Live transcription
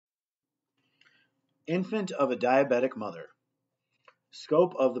Infant of a diabetic mother.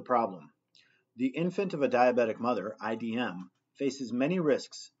 Scope of the problem. The infant of a diabetic mother, IDM, faces many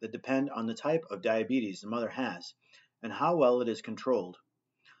risks that depend on the type of diabetes the mother has and how well it is controlled.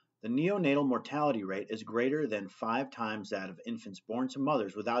 The neonatal mortality rate is greater than 5 times that of infants born to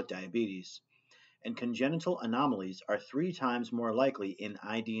mothers without diabetes, and congenital anomalies are 3 times more likely in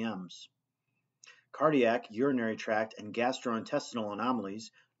IDMs. Cardiac, urinary tract, and gastrointestinal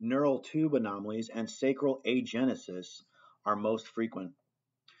anomalies, neural tube anomalies, and sacral agenesis are most frequent.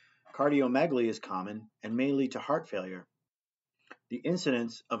 Cardiomegaly is common and may lead to heart failure. The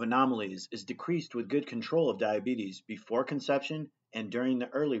incidence of anomalies is decreased with good control of diabetes before conception and during the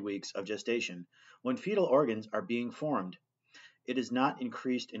early weeks of gestation, when fetal organs are being formed. It is not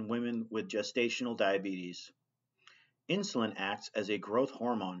increased in women with gestational diabetes. Insulin acts as a growth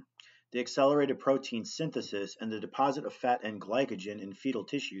hormone. The accelerated protein synthesis and the deposit of fat and glycogen in fetal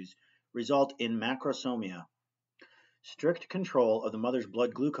tissues result in macrosomia. Strict control of the mother's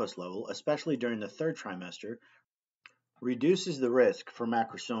blood glucose level, especially during the third trimester, reduces the risk for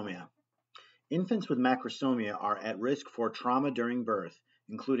macrosomia. Infants with macrosomia are at risk for trauma during birth,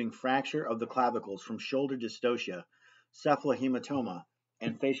 including fracture of the clavicles from shoulder dystocia, cephalohematoma,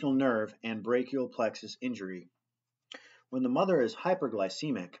 and facial nerve and brachial plexus injury. When the mother is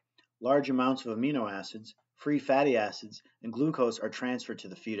hyperglycemic, large amounts of amino acids, free fatty acids, and glucose are transferred to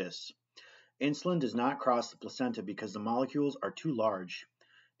the fetus. Insulin does not cross the placenta because the molecules are too large.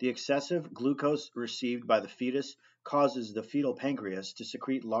 The excessive glucose received by the fetus causes the fetal pancreas to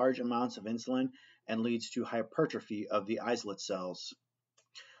secrete large amounts of insulin and leads to hypertrophy of the islet cells.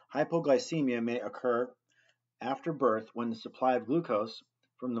 Hypoglycemia may occur after birth when the supply of glucose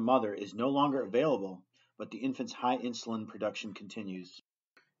from the mother is no longer available, but the infant's high insulin production continues.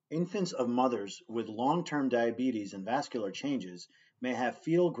 Infants of mothers with long-term diabetes and vascular changes may have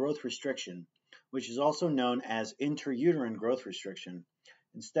fetal growth restriction, which is also known as intrauterine growth restriction,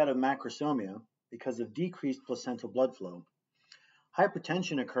 instead of macrosomia because of decreased placental blood flow.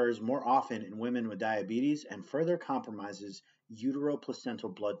 Hypertension occurs more often in women with diabetes and further compromises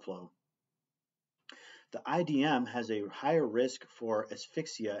uteroplacental blood flow. The IDM has a higher risk for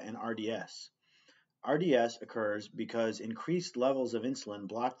asphyxia and RDS. RDS occurs because increased levels of insulin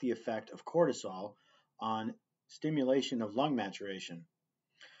block the effect of cortisol on stimulation of lung maturation.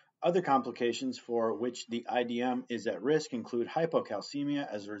 Other complications for which the IDM is at risk include hypocalcemia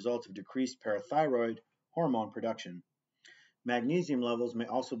as a result of decreased parathyroid hormone production. Magnesium levels may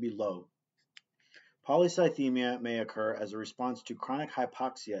also be low. Polycythemia may occur as a response to chronic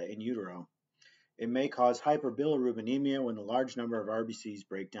hypoxia in utero. It may cause hyperbilirubinemia when a large number of RBCs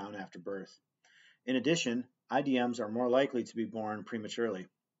break down after birth. In addition, IDMs are more likely to be born prematurely.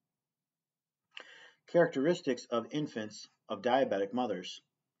 Characteristics of infants of diabetic mothers.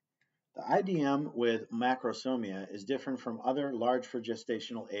 The IDM with macrosomia is different from other large for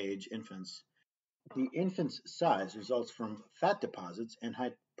gestational age infants. The infant's size results from fat deposits and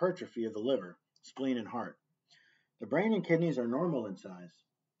hypertrophy of the liver, spleen, and heart. The brain and kidneys are normal in size.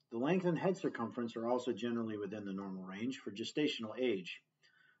 The length and head circumference are also generally within the normal range for gestational age.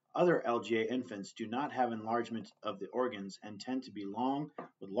 Other LGA infants do not have enlargement of the organs and tend to be long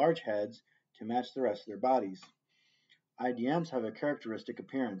with large heads to match the rest of their bodies. IDMs have a characteristic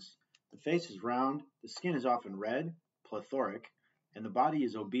appearance. The face is round, the skin is often red, plethoric, and the body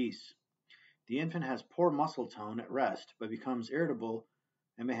is obese. The infant has poor muscle tone at rest, but becomes irritable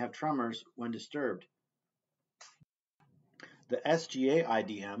and may have tremors when disturbed. The SGA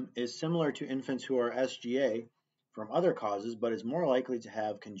IDM is similar to infants who are SGA from other causes, but is more likely to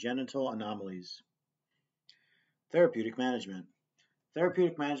have congenital anomalies. Therapeutic management.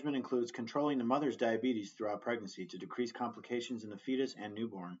 Therapeutic management includes controlling the mother's diabetes throughout pregnancy to decrease complications in the fetus and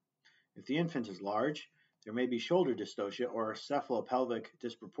newborn. If the infant is large, there may be shoulder dystocia or cephalopelvic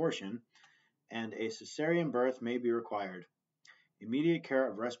disproportion, and a cesarean birth may be required. Immediate care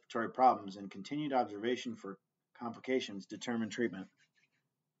of respiratory problems and continued observation for complications determine treatment.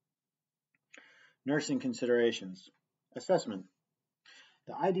 Nursing considerations. Assessment.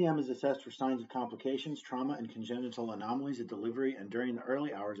 The IDM is assessed for signs of complications, trauma, and congenital anomalies at delivery and during the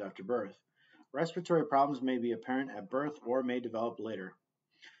early hours after birth. Respiratory problems may be apparent at birth or may develop later.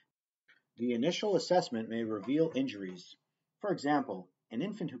 The initial assessment may reveal injuries. For example, an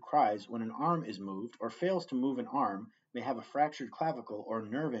infant who cries when an arm is moved or fails to move an arm may have a fractured clavicle or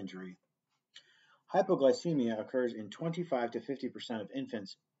nerve injury. Hypoglycemia occurs in 25 to 50% of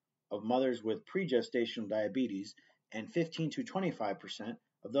infants of mothers with pregestational diabetes and 15 to 25%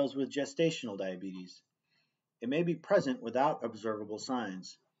 of those with gestational diabetes. It may be present without observable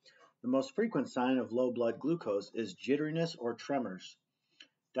signs. The most frequent sign of low blood glucose is jitteriness or tremors.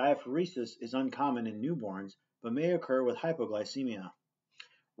 Diaphoresis is uncommon in newborns but may occur with hypoglycemia.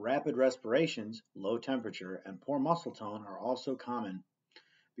 Rapid respirations, low temperature, and poor muscle tone are also common.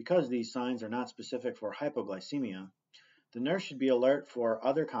 Because these signs are not specific for hypoglycemia, the nurse should be alert for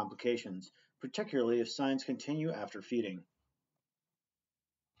other complications, particularly if signs continue after feeding.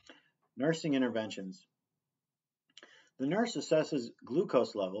 Nursing interventions. The nurse assesses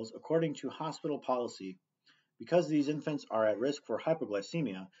glucose levels according to hospital policy. Because these infants are at risk for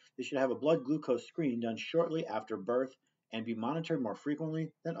hypoglycemia, they should have a blood glucose screen done shortly after birth and be monitored more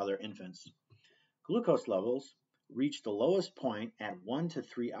frequently than other infants. Glucose levels reach the lowest point at 1 to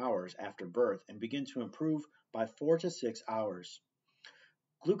 3 hours after birth and begin to improve by 4 to 6 hours.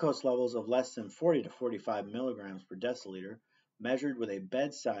 Glucose levels of less than 40 to 45 milligrams per deciliter, measured with a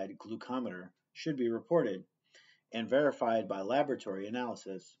bedside glucometer, should be reported and verified by laboratory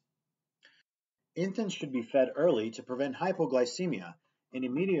analysis. Infants should be fed early to prevent hypoglycemia and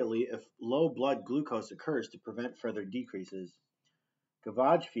immediately if low blood glucose occurs to prevent further decreases.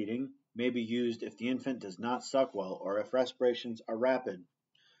 Gavage feeding may be used if the infant does not suck well or if respirations are rapid.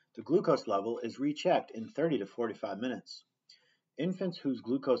 The glucose level is rechecked in 30 to 45 minutes. Infants whose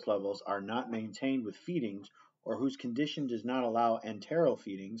glucose levels are not maintained with feedings or whose condition does not allow enteral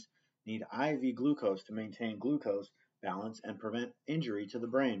feedings need IV glucose to maintain glucose balance and prevent injury to the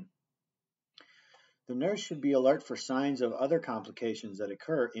brain. The nurse should be alert for signs of other complications that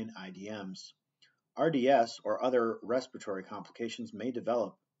occur in IDMs. RDS or other respiratory complications may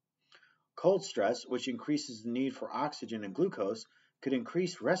develop. Cold stress, which increases the need for oxygen and glucose, could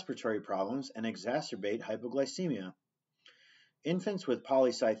increase respiratory problems and exacerbate hypoglycemia. Infants with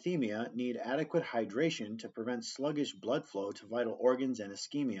polycythemia need adequate hydration to prevent sluggish blood flow to vital organs and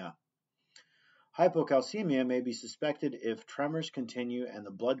ischemia. Hypocalcemia may be suspected if tremors continue and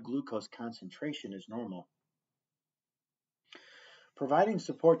the blood glucose concentration is normal. Providing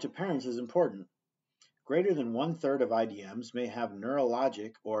support to parents is important. Greater than one-third of IDMs may have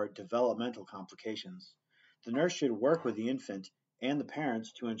neurologic or developmental complications. The nurse should work with the infant and the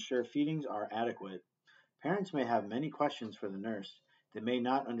parents to ensure feedings are adequate. Parents may have many questions for the nurse. They may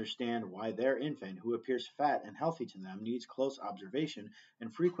not understand why their infant, who appears fat and healthy to them, needs close observation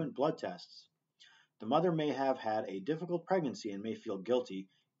and frequent blood tests. The mother may have had a difficult pregnancy and may feel guilty,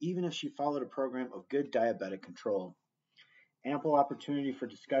 even if she followed a program of good diabetic control. Ample opportunity for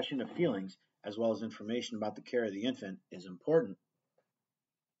discussion of feelings, as well as information about the care of the infant, is important.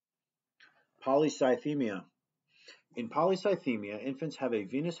 Polycythemia. In polycythemia, infants have a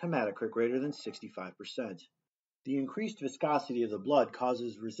venous hematocrit greater than 65%. The increased viscosity of the blood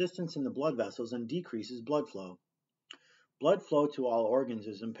causes resistance in the blood vessels and decreases blood flow. Blood flow to all organs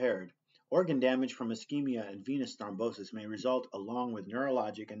is impaired. Organ damage from ischemia and venous thrombosis may result along with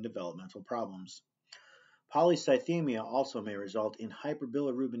neurologic and developmental problems. Polycythemia also may result in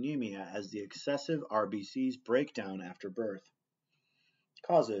hyperbilirubinemia as the excessive RBCs break down after birth.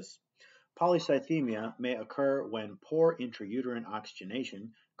 Causes. Polycythemia may occur when poor intrauterine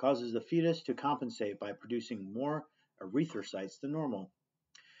oxygenation causes the fetus to compensate by producing more erythrocytes than normal.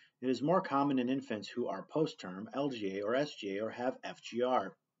 It is more common in infants who are post-term, LGA or SGA, or have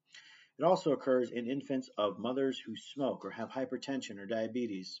FGR. It also occurs in infants of mothers who smoke or have hypertension or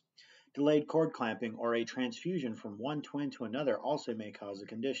diabetes. Delayed cord clamping or a transfusion from one twin to another also may cause the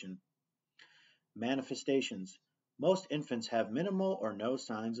condition. Manifestations. Most infants have minimal or no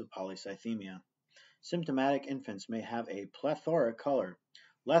signs of polycythemia. Symptomatic infants may have a plethoric color,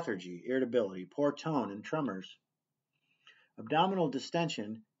 lethargy, irritability, poor tone, and tremors. Abdominal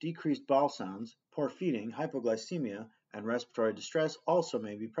distension, decreased bowel sounds, poor feeding, hypoglycemia, and respiratory distress also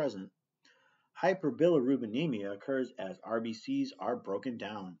may be present. Hyperbilirubinemia occurs as RBCs are broken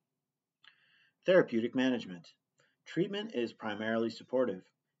down. Therapeutic management. Treatment is primarily supportive.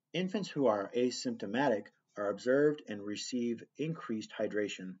 Infants who are asymptomatic are observed and receive increased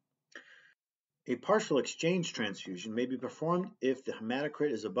hydration. A partial exchange transfusion may be performed if the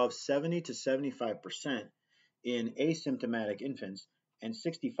hematocrit is above 70 to 75% in asymptomatic infants and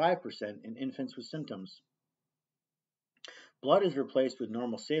 65% in infants with symptoms. Blood is replaced with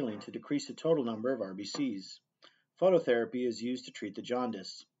normal saline to decrease the total number of RBCs. Phototherapy is used to treat the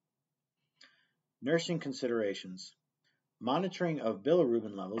jaundice. Nursing considerations. Monitoring of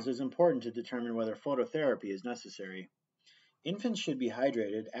bilirubin levels is important to determine whether phototherapy is necessary. Infants should be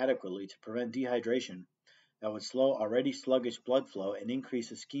hydrated adequately to prevent dehydration that would slow already sluggish blood flow and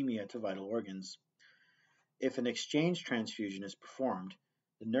increase ischemia to vital organs. If an exchange transfusion is performed,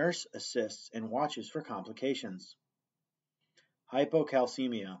 the nurse assists and watches for complications.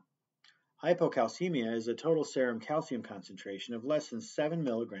 Hypocalcemia. Hypocalcemia is a total serum calcium concentration of less than 7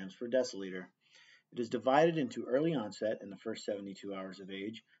 milligrams per deciliter. It is divided into early onset in the first 72 hours of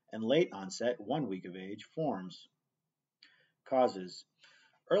age and late onset 1 week of age forms. Causes.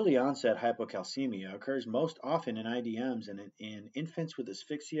 Early onset hypocalcemia occurs most often in IDMs and in infants with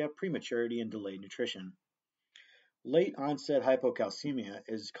asphyxia, prematurity, and delayed nutrition. Late onset hypocalcemia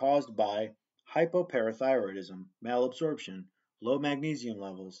is caused by hypoparathyroidism, malabsorption, low magnesium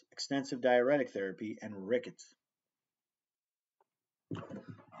levels, extensive diuretic therapy, and rickets.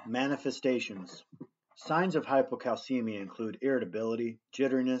 Manifestations. Signs of hypocalcemia include irritability,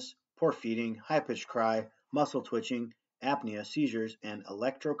 jitteriness, poor feeding, high-pitched cry, muscle twitching, apnea, seizures, and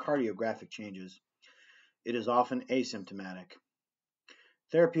electrocardiographic changes. It is often asymptomatic.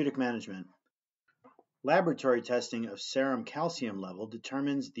 Therapeutic management. Laboratory testing of serum calcium level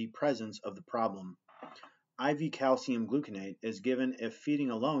determines the presence of the problem. IV calcium gluconate is given if feeding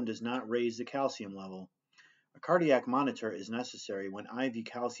alone does not raise the calcium level. A cardiac monitor is necessary when IV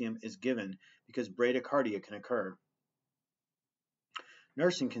calcium is given because bradycardia can occur.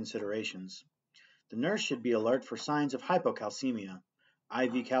 Nursing considerations. The nurse should be alert for signs of hypocalcemia.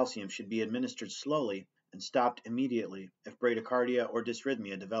 IV calcium should be administered slowly and stopped immediately if bradycardia or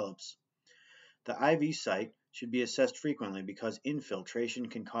dysrhythmia develops. The IV site should be assessed frequently because infiltration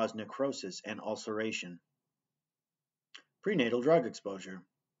can cause necrosis and ulceration. Prenatal drug exposure.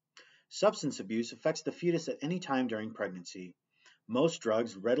 Substance abuse affects the fetus at any time during pregnancy. Most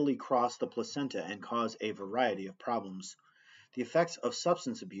drugs readily cross the placenta and cause a variety of problems. The effects of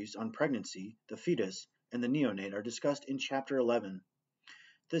substance abuse on pregnancy, the fetus, and the neonate are discussed in Chapter 11.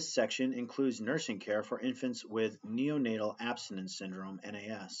 This section includes nursing care for infants with neonatal abstinence syndrome,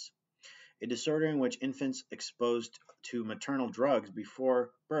 NAS, a disorder in which infants exposed to maternal drugs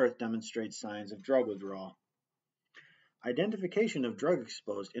before birth demonstrate signs of drug withdrawal. Identification of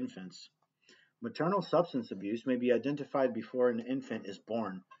drug-exposed infants. Maternal substance abuse may be identified before an infant is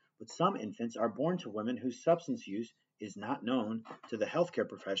born, but some infants are born to women whose substance use is not known to the healthcare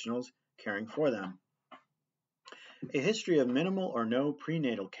professionals caring for them. A history of minimal or no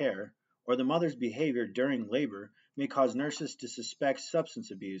prenatal care, or the mother's behavior during labor, may cause nurses to suspect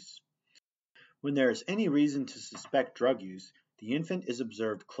substance abuse. When there is any reason to suspect drug use, the infant is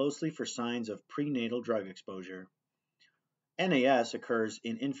observed closely for signs of prenatal drug exposure. NAS occurs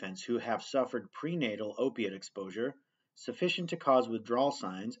in infants who have suffered prenatal opiate exposure, sufficient to cause withdrawal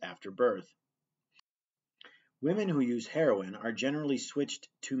signs after birth. Women who use heroin are generally switched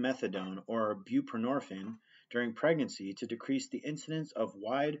to methadone or buprenorphine during pregnancy to decrease the incidence of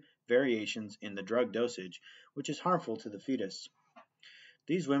wide variations in the drug dosage, which is harmful to the fetus.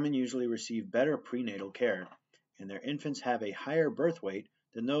 These women usually receive better prenatal care, and their infants have a higher birth weight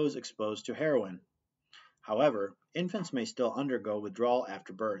than those exposed to heroin. However, infants may still undergo withdrawal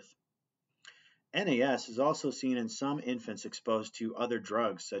after birth. NAS is also seen in some infants exposed to other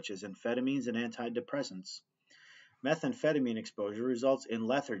drugs such as amphetamines and antidepressants. Methamphetamine exposure results in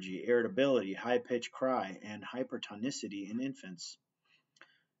lethargy, irritability, high-pitched cry, and hypertonicity in infants.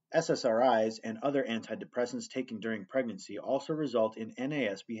 SSRIs and other antidepressants taken during pregnancy also result in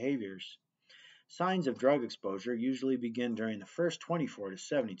NAS behaviors. Signs of drug exposure usually begin during the first 24 to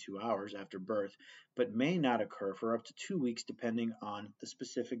 72 hours after birth, but may not occur for up to 2 weeks depending on the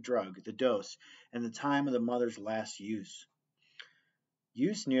specific drug, the dose, and the time of the mother's last use.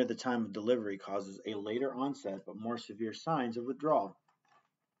 Use near the time of delivery causes a later onset but more severe signs of withdrawal.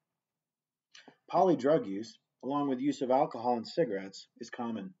 Polydrug use, along with use of alcohol and cigarettes, is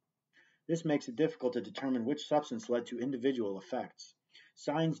common. This makes it difficult to determine which substance led to individual effects.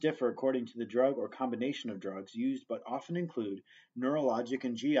 Signs differ according to the drug or combination of drugs used, but often include neurologic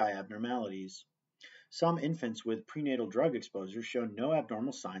and GI abnormalities. Some infants with prenatal drug exposure show no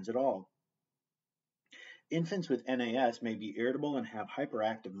abnormal signs at all. Infants with NAS may be irritable and have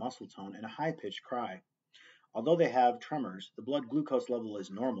hyperactive muscle tone and a high-pitched cry. Although they have tremors, the blood glucose level is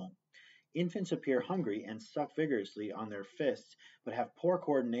normal. Infants appear hungry and suck vigorously on their fists, but have poor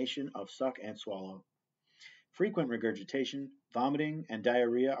coordination of suck and swallow. Frequent regurgitation, vomiting, and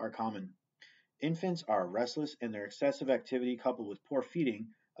diarrhea are common. Infants are restless, and their excessive activity coupled with poor feeding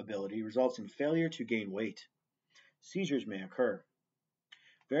ability results in failure to gain weight. Seizures may occur.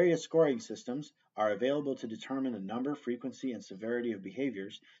 Various scoring systems are available to determine the number, frequency, and severity of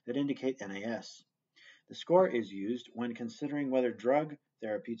behaviors that indicate NAS. The score is used when considering whether drug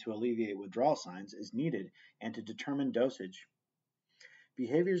therapy to alleviate withdrawal signs is needed and to determine dosage.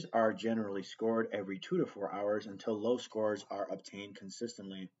 Behaviors are generally scored every 2 to 4 hours until low scores are obtained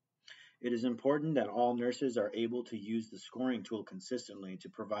consistently. It is important that all nurses are able to use the scoring tool consistently to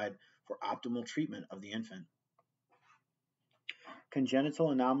provide for optimal treatment of the infant.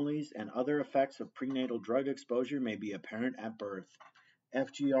 Congenital anomalies and other effects of prenatal drug exposure may be apparent at birth.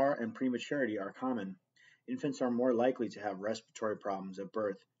 FGR and prematurity are common. Infants are more likely to have respiratory problems at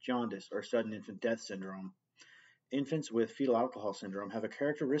birth, jaundice, or sudden infant death syndrome. Infants with fetal alcohol syndrome have a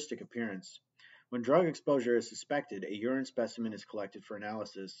characteristic appearance. When drug exposure is suspected, a urine specimen is collected for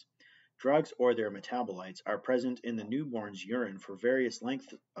analysis. Drugs or their metabolites are present in the newborn's urine for various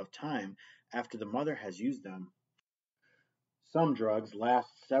lengths of time after the mother has used them. Some drugs last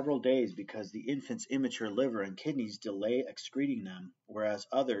several days because the infant's immature liver and kidneys delay excreting them, whereas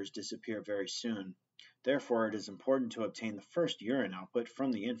others disappear very soon. Therefore, it is important to obtain the first urine output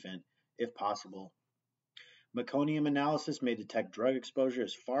from the infant, if possible. Meconium analysis may detect drug exposure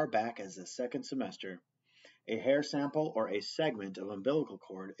as far back as the second semester. A hair sample or a segment of umbilical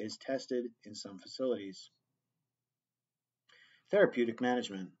cord is tested in some facilities. Therapeutic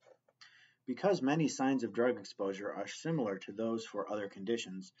management. Because many signs of drug exposure are similar to those for other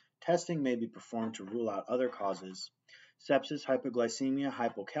conditions, testing may be performed to rule out other causes. Sepsis, hypoglycemia,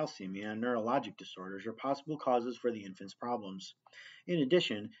 hypocalcemia, and neurologic disorders are possible causes for the infant's problems. In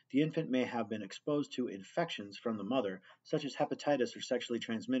addition, the infant may have been exposed to infections from the mother, such as hepatitis or sexually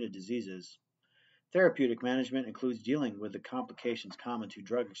transmitted diseases. Therapeutic management includes dealing with the complications common to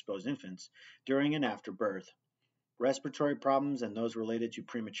drug-exposed infants during and after birth. Respiratory problems and those related to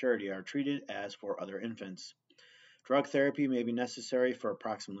prematurity are treated as for other infants. Drug therapy may be necessary for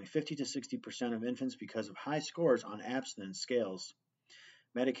approximately 50 to 60% of infants because of high scores on abstinence scales.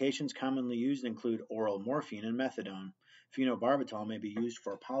 Medications commonly used include oral morphine and methadone. Phenobarbital may be used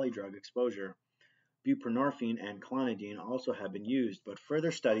for polydrug exposure. Buprenorphine and clonidine also have been used, but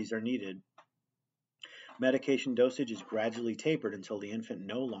further studies are needed. Medication dosage is gradually tapered until the infant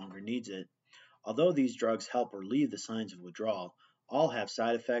no longer needs it. Although these drugs help relieve the signs of withdrawal, all have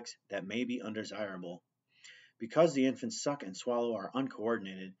side effects that may be undesirable. Because the infant's suck and swallow are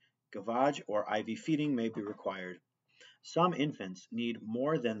uncoordinated, gavage or IV feeding may be required. Some infants need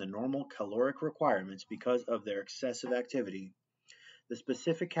more than the normal caloric requirements because of their excessive activity. The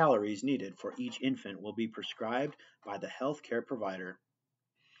specific calories needed for each infant will be prescribed by the health care provider.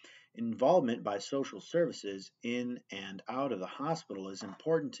 Involvement by social services in and out of the hospital is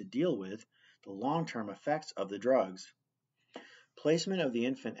important to deal with the long-term effects of the drugs. Placement of the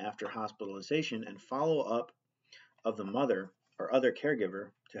infant after hospitalization and follow-up of the mother or other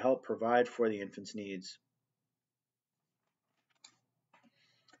caregiver to help provide for the infant's needs.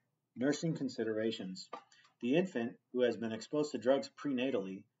 Nursing considerations. The infant who has been exposed to drugs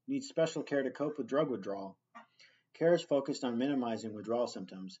prenatally needs special care to cope with drug withdrawal. Care is focused on minimizing withdrawal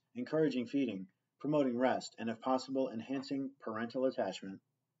symptoms, encouraging feeding, promoting rest, and if possible, enhancing parental attachment.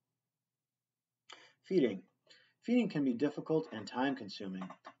 Feeding. Feeding can be difficult and time-consuming.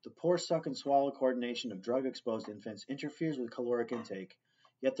 The poor suck and swallow coordination of drug-exposed infants interferes with caloric intake,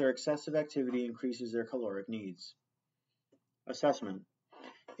 yet their excessive activity increases their caloric needs. Assessment.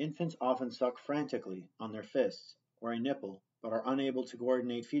 Infants often suck frantically on their fists or a nipple, but are unable to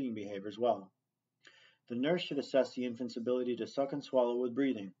coordinate feeding behaviors well. The nurse should assess the infant's ability to suck and swallow with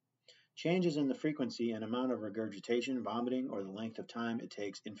breathing. Changes in the frequency and amount of regurgitation, vomiting, or the length of time it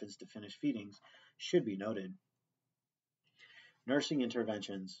takes infants to finish feedings should be noted. Nursing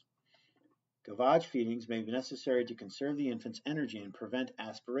interventions. Gavage feedings may be necessary to conserve the infant's energy and prevent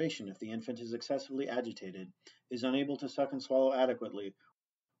aspiration if the infant is excessively agitated, is unable to suck and swallow adequately,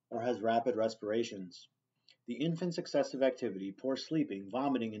 or has rapid respirations. The infant's excessive activity, poor sleeping,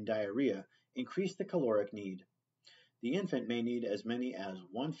 vomiting, and diarrhea increase the caloric need. The infant may need as many as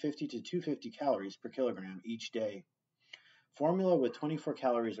 150 to 250 calories per kilogram each day. Formula with 24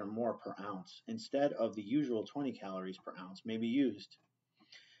 calories or more per ounce instead of the usual 20 calories per ounce may be used.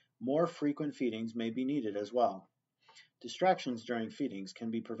 More frequent feedings may be needed as well. Distractions during feedings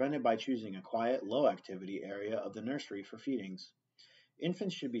can be prevented by choosing a quiet, low-activity area of the nursery for feedings.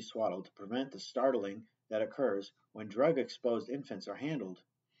 Infants should be swaddled to prevent the startling that occurs when drug-exposed infants are handled.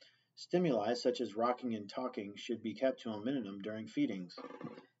 Stimuli such as rocking and talking should be kept to a minimum during feedings.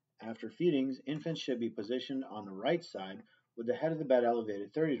 After feedings, infants should be positioned on the right side with the head of the bed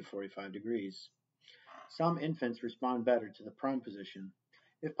elevated 30 to 45 degrees. Some infants respond better to the prone position.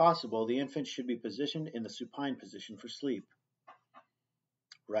 If possible, the infant should be positioned in the supine position for sleep.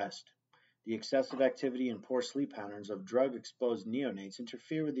 Rest. The excessive activity and poor sleep patterns of drug-exposed neonates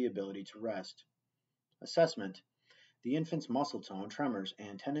interfere with the ability to rest. Assessment. The infant's muscle tone, tremors,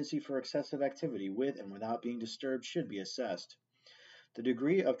 and tendency for excessive activity with and without being disturbed should be assessed. The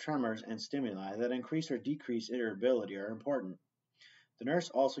degree of tremors and stimuli that increase or decrease irritability are important. The nurse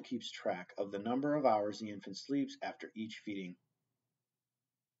also keeps track of the number of hours the infant sleeps after each feeding.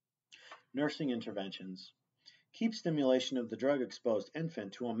 Nursing interventions. Keep stimulation of the drug-exposed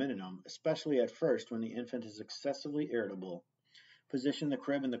infant to a minimum, especially at first when the infant is excessively irritable. Position the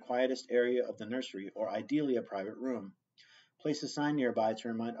crib in the quietest area of the nursery, or ideally a private room. Place a sign nearby to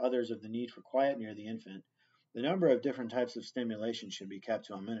remind others of the need for quiet near the infant. The number of different types of stimulation should be kept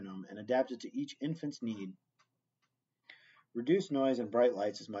to a minimum and adapted to each infant's need. Reduce noise and bright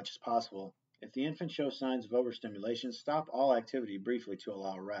lights as much as possible. If the infant shows signs of overstimulation, stop all activity briefly to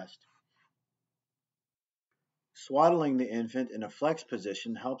allow rest. Swaddling the infant in a flex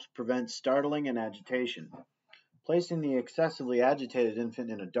position helps prevent startling and agitation. Placing the excessively agitated infant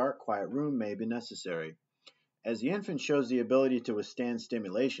in a dark, quiet room may be necessary. As the infant shows the ability to withstand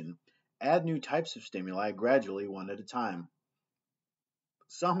stimulation, add new types of stimuli gradually, one at a time.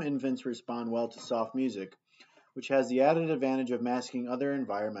 Some infants respond well to soft music, which has the added advantage of masking other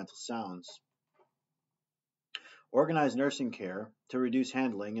environmental sounds. Organize nursing care to reduce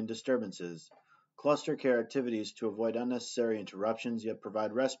handling and disturbances. Cluster care activities to avoid unnecessary interruptions yet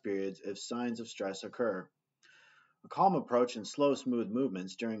provide rest periods if signs of stress occur. A calm approach and slow, smooth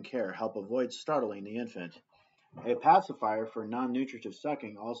movements during care help avoid startling the infant. A pacifier for non-nutritive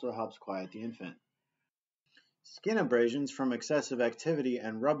sucking also helps quiet the infant. Skin abrasions from excessive activity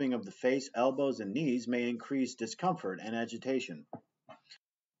and rubbing of the face, elbows, and knees may increase discomfort and agitation.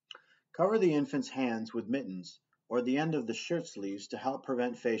 Cover the infant's hands with mittens or the end of the shirt sleeves to help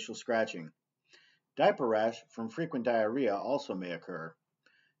prevent facial scratching. Diaper rash from frequent diarrhea also may occur.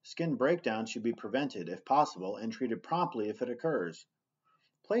 Skin breakdown should be prevented if possible and treated promptly if it occurs.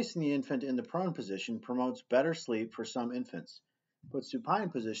 Placing the infant in the prone position promotes better sleep for some infants, but supine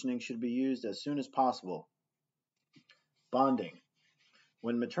positioning should be used as soon as possible. Bonding.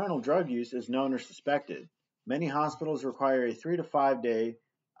 When maternal drug use is known or suspected, many hospitals require a 3 to 5 day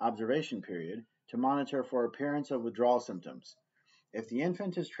observation period to monitor for appearance of withdrawal symptoms. If the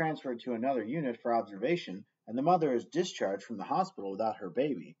infant is transferred to another unit for observation and the mother is discharged from the hospital without her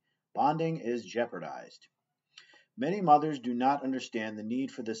baby, bonding is jeopardized. Many mothers do not understand the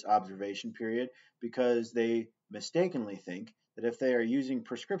need for this observation period because they mistakenly think that if they are using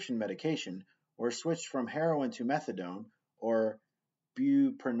prescription medication or switched from heroin to methadone or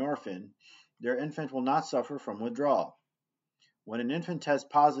buprenorphine, their infant will not suffer from withdrawal. When an infant tests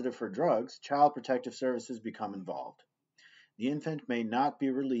positive for drugs, Child Protective Services become involved. The infant may not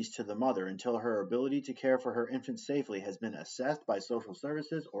be released to the mother until her ability to care for her infant safely has been assessed by social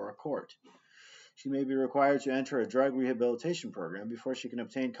services or a court. She may be required to enter a drug rehabilitation program before she can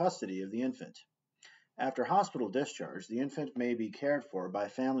obtain custody of the infant. After hospital discharge, the infant may be cared for by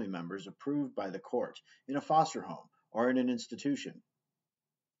family members approved by the court in a foster home or in an institution.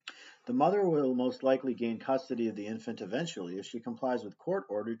 The mother will most likely gain custody of the infant eventually if she complies with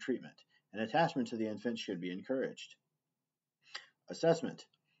court-ordered treatment, and attachment to the infant should be encouraged. Assessment.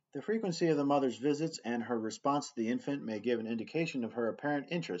 The frequency of the mother's visits and her response to the infant may give an indication of her apparent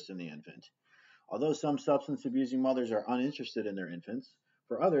interest in the infant. Although some substance abusing mothers are uninterested in their infants,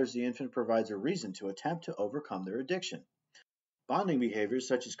 for others the infant provides a reason to attempt to overcome their addiction. Bonding behaviors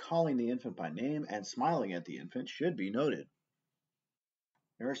such as calling the infant by name and smiling at the infant should be noted.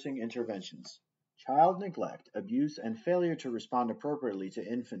 Nursing interventions. Child neglect, abuse, and failure to respond appropriately to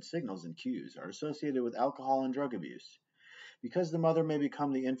infant signals and cues are associated with alcohol and drug abuse. Because the mother may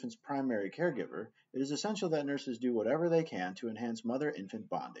become the infant's primary caregiver, it is essential that nurses do whatever they can to enhance mother-infant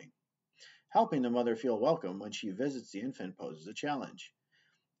bonding. Helping the mother feel welcome when she visits the infant poses a challenge.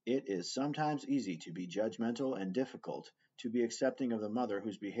 It is sometimes easy to be judgmental and difficult to be accepting of the mother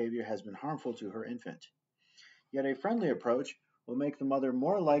whose behavior has been harmful to her infant. Yet a friendly approach will make the mother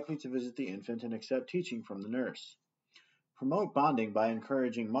more likely to visit the infant and accept teaching from the nurse. Promote bonding by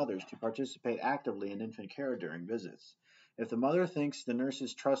encouraging mothers to participate actively in infant care during visits. If the mother thinks the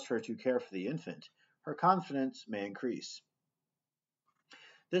nurses trust her to care for the infant, her confidence may increase.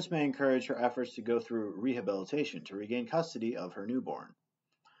 This may encourage her efforts to go through rehabilitation to regain custody of her newborn.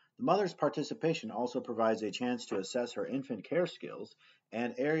 The mother's participation also provides a chance to assess her infant care skills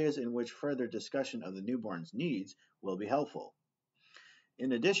and areas in which further discussion of the newborn's needs will be helpful.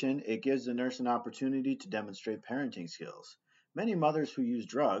 In addition, it gives the nurse an opportunity to demonstrate parenting skills. Many mothers who use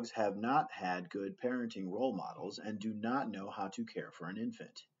drugs have not had good parenting role models and do not know how to care for an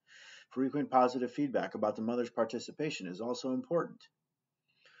infant. Frequent positive feedback about the mother's participation is also important.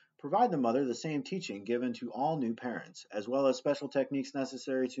 Provide the mother the same teaching given to all new parents, as well as special techniques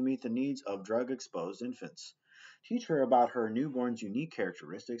necessary to meet the needs of drug-exposed infants. Teach her about her newborn's unique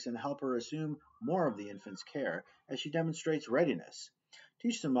characteristics and help her assume more of the infant's care as she demonstrates readiness.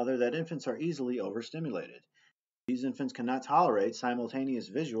 Teach the mother that infants are easily overstimulated. These infants cannot tolerate simultaneous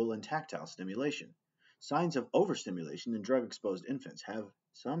visual and tactile stimulation. Signs of overstimulation in drug-exposed infants have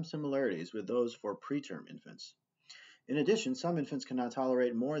some similarities with those for preterm infants. In addition, some infants cannot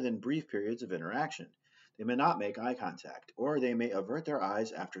tolerate more than brief periods of interaction. They may not make eye contact, or they may avert their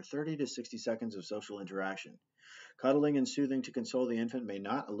eyes after 30 to 60 seconds of social interaction. Cuddling and soothing to console the infant may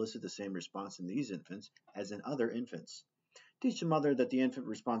not elicit the same response in these infants as in other infants. Teach the mother that the infant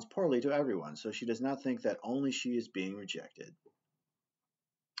responds poorly to everyone, so she does not think that only she is being rejected.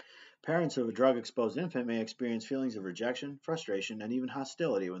 Parents of a drug exposed infant may experience feelings of rejection, frustration, and even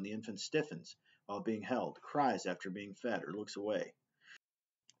hostility when the infant stiffens while being held, cries after being fed, or looks away.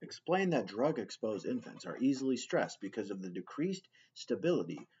 Explain that drug exposed infants are easily stressed because of the decreased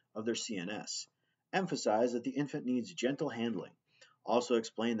stability of their CNS. Emphasize that the infant needs gentle handling. Also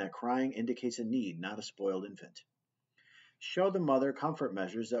explain that crying indicates a need, not a spoiled infant. Show the mother comfort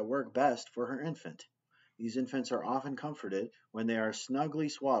measures that work best for her infant. These infants are often comforted when they are snugly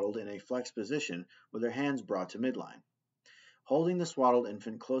swaddled in a flexed position with their hands brought to midline. Holding the swaddled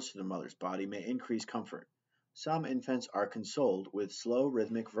infant close to the mother's body may increase comfort. Some infants are consoled with slow,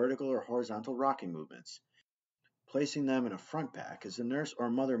 rhythmic, vertical or horizontal rocking movements. Placing them in a front pack as the nurse or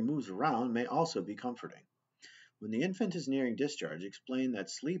mother moves around may also be comforting. When the infant is nearing discharge, explain that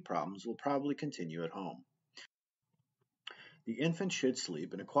sleep problems will probably continue at home. The infant should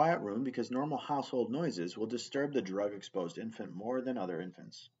sleep in a quiet room because normal household noises will disturb the drug-exposed infant more than other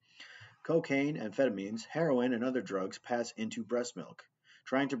infants. Cocaine, amphetamines, heroin, and other drugs pass into breast milk.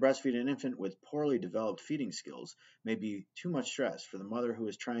 Trying to breastfeed an infant with poorly developed feeding skills may be too much stress for the mother who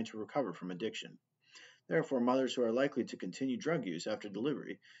is trying to recover from addiction. Therefore, mothers who are likely to continue drug use after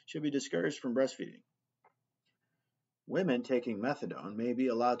delivery should be discouraged from breastfeeding. Women taking methadone may be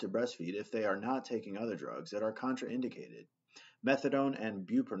allowed to breastfeed if they are not taking other drugs that are contraindicated. Methadone and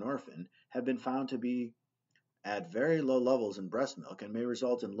buprenorphine have been found to be at very low levels in breast milk and may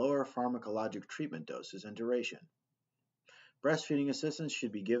result in lower pharmacologic treatment doses and duration. Breastfeeding assistance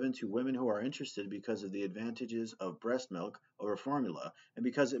should be given to women who are interested because of the advantages of breast milk over formula and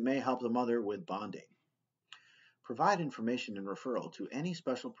because it may help the mother with bonding. Provide information and referral to any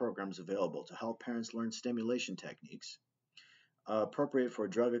special programs available to help parents learn stimulation techniques appropriate for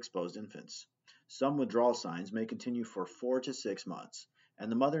drug-exposed infants. Some withdrawal signs may continue for 4 to 6 months,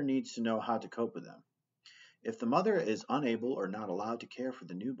 and the mother needs to know how to cope with them. If the mother is unable or not allowed to care for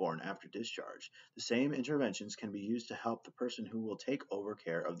the newborn after discharge, the same interventions can be used to help the person who will take over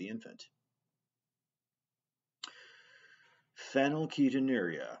care of the infant.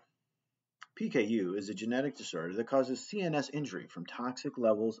 Phenylketonuria. PKU is a genetic disorder that causes CNS injury from toxic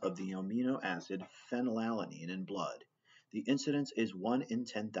levels of the amino acid phenylalanine in blood. The incidence is 1 in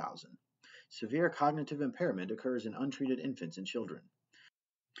 10,000. Severe cognitive impairment occurs in untreated infants and children.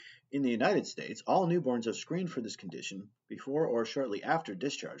 In the United States, all newborns are screened for this condition before or shortly after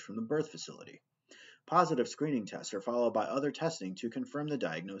discharge from the birth facility. Positive screening tests are followed by other testing to confirm the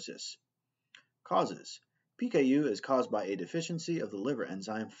diagnosis. Causes. PKU is caused by a deficiency of the liver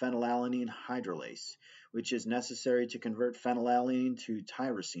enzyme phenylalanine hydrolase, which is necessary to convert phenylalanine to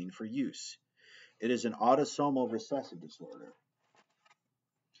tyrosine for use. It is an autosomal recessive disorder.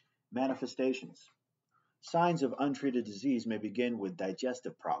 Manifestations. Signs of untreated disease may begin with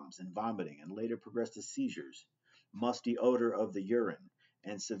digestive problems and vomiting and later progress to seizures, musty odor of the urine,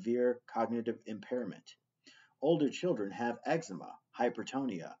 and severe cognitive impairment. Older children have eczema,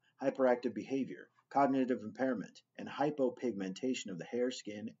 hypertonia, hyperactive behavior, cognitive impairment, and hypopigmentation of the hair,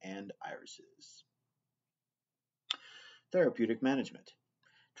 skin, and irises. Therapeutic management.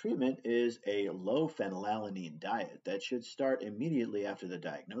 Treatment is a low phenylalanine diet that should start immediately after the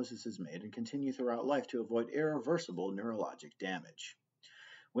diagnosis is made and continue throughout life to avoid irreversible neurologic damage.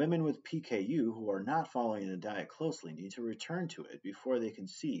 Women with PKU who are not following the diet closely need to return to it before they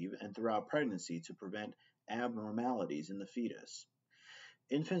conceive and throughout pregnancy to prevent abnormalities in the fetus.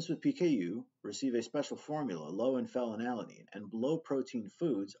 Infants with PKU receive a special formula low in phenylalanine, and low-protein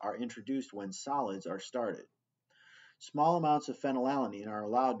foods are introduced when solids are started. Small amounts of phenylalanine are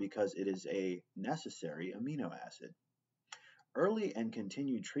allowed because it is a necessary amino acid. Early and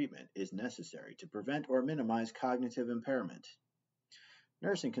continued treatment is necessary to prevent or minimize cognitive impairment.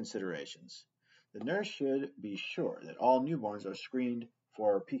 Nursing considerations. The nurse should be sure that all newborns are screened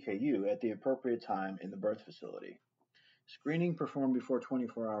for PKU at the appropriate time in the birth facility. Screening performed before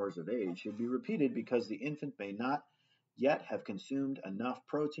 24 hours of age should be repeated because the infant may not yet have consumed enough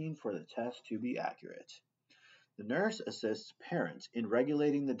protein for the test to be accurate. The nurse assists parents in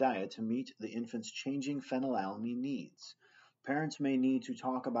regulating the diet to meet the infant's changing phenylalanine needs. Parents may need to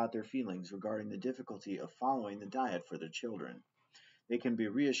talk about their feelings regarding the difficulty of following the diet for their children. They can be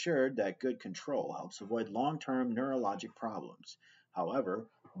reassured that good control helps avoid long-term neurologic problems. However,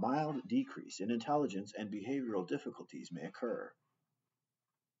 mild decrease in intelligence and behavioral difficulties may occur.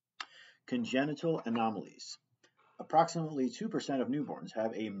 Congenital anomalies. Approximately 2% of newborns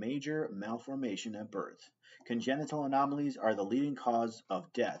have a major malformation at birth. Congenital anomalies are the leading cause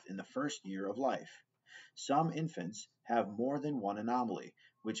of death in the first year of life. Some infants have more than one anomaly,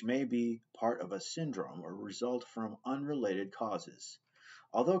 which may be part of a syndrome or result from unrelated causes.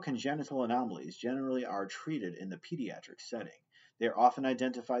 Although congenital anomalies generally are treated in the pediatric setting, they are often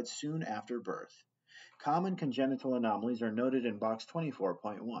identified soon after birth. Common congenital anomalies are noted in box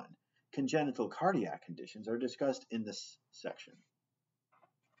 24.1. Congenital cardiac conditions are discussed in this section.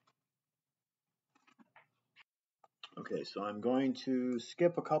 Okay, so I'm going to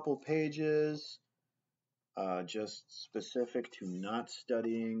skip a couple pages, just specific to not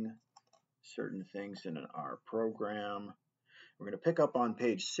studying certain things in our program. We're going to pick up on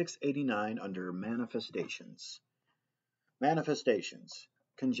page 689 under manifestations. Manifestations.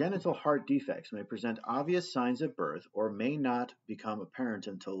 Congenital heart defects may present obvious signs at birth or may not become apparent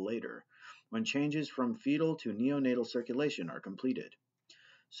until later, when changes from fetal to neonatal circulation are completed.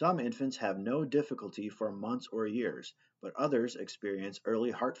 Some infants have no difficulty for months or years, but others experience early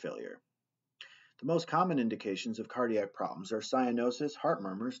heart failure. The most common indications of cardiac problems are cyanosis, heart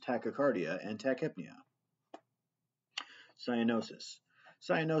murmurs, tachycardia, and tachypnea. Cyanosis.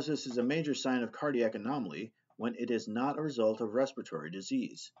 Cyanosis is a major sign of cardiac anomaly when it is not a result of respiratory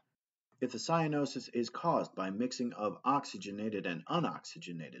disease. If the cyanosis is caused by mixing of oxygenated and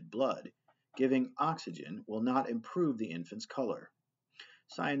unoxygenated blood, giving oxygen will not improve the infant's color.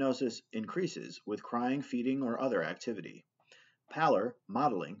 Cyanosis increases with crying, feeding, or other activity. Pallor,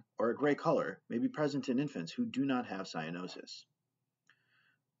 mottling, or a gray color may be present in infants who do not have cyanosis.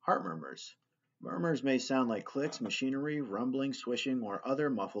 Heart murmurs. Murmurs may sound like clicks, machinery, rumbling, swishing, or other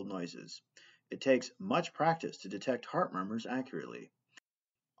muffled noises. It takes much practice to detect heart murmurs accurately.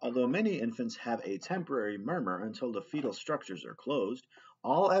 Although many infants have a temporary murmur until the fetal structures are closed,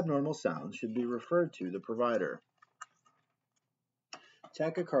 all abnormal sounds should be referred to the provider.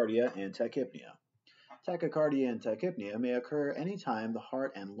 Tachycardia and tachypnea. Tachycardia and tachypnea may occur anytime the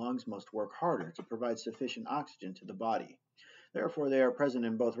heart and lungs must work harder to provide sufficient oxygen to the body. Therefore, they are present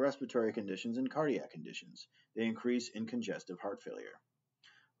in both respiratory conditions and cardiac conditions. They increase in congestive heart failure.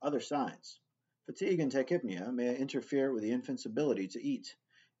 Other signs. Fatigue and tachypnea may interfere with the infant's ability to eat.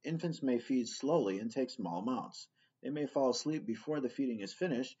 Infants may feed slowly and take small amounts. They may fall asleep before the feeding is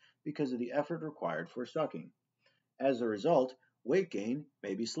finished because of the effort required for sucking. As a result, weight gain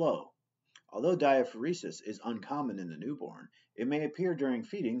may be slow. Although diaphoresis is uncommon in the newborn, it may appear during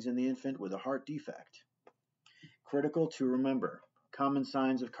feedings in the infant with a heart defect. Critical to remember. Common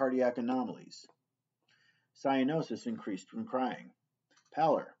signs of cardiac anomalies. Cyanosis increased from crying.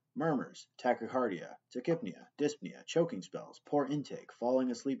 Pallor, murmurs, tachycardia, tachypnea, dyspnea, choking spells, poor intake,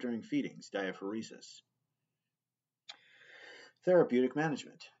 falling asleep during feedings, diaphoresis. Therapeutic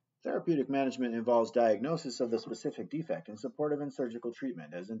management. Therapeutic management involves diagnosis of the specific defect and supportive and surgical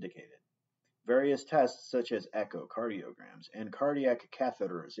treatment as indicated. Various tests such as echocardiograms and cardiac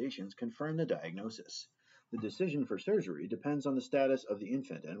catheterizations confirm the diagnosis. The decision for surgery depends on the status of the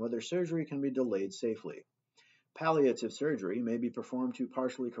infant and whether surgery can be delayed safely. Palliative surgery may be performed to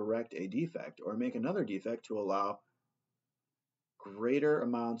partially correct a defect or make another defect to allow greater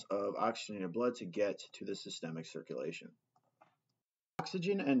amounts of oxygenated blood to get to the systemic circulation.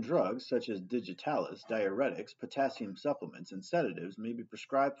 Oxygen and drugs such as digitalis, diuretics, potassium supplements, and sedatives may be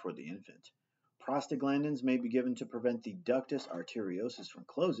prescribed for the infant. Prostaglandins may be given to prevent the ductus arteriosus from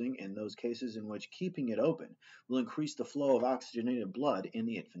closing in those cases in which keeping it open will increase the flow of oxygenated blood in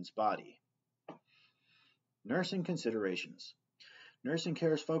the infant's body. Nursing considerations. Nursing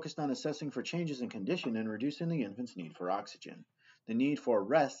care is focused on assessing for changes in condition and reducing the infant's need for oxygen. The need for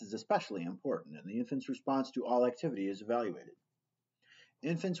rest is especially important, and the infant's response to all activity is evaluated.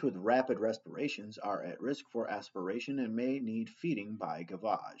 Infants with rapid respirations are at risk for aspiration and may need feeding by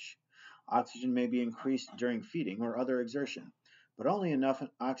gavage. Oxygen may be increased during feeding or other exertion, but only enough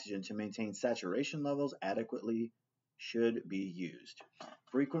oxygen to maintain saturation levels adequately should be used.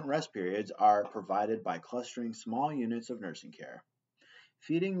 Frequent rest periods are provided by clustering small units of nursing care.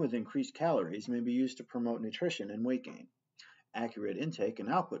 Feeding with increased calories may be used to promote nutrition and weight gain. Accurate intake and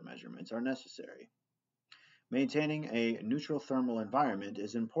output measurements are necessary. Maintaining a neutral thermal environment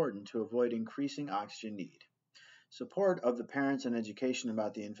is important to avoid increasing oxygen need. Support of the parents and education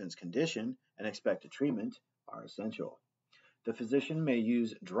about the infant's condition and expected treatment are essential. The physician may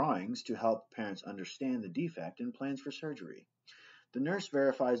use drawings to help parents understand the defect and plans for surgery. The nurse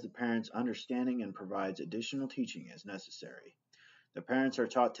verifies the parent's understanding and provides additional teaching as necessary. The parents are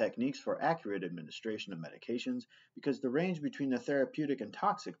taught techniques for accurate administration of medications because the range between the therapeutic and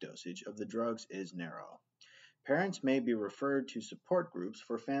toxic dosage of the drugs is narrow. Parents may be referred to support groups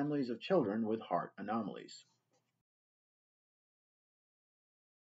for families of children with heart anomalies.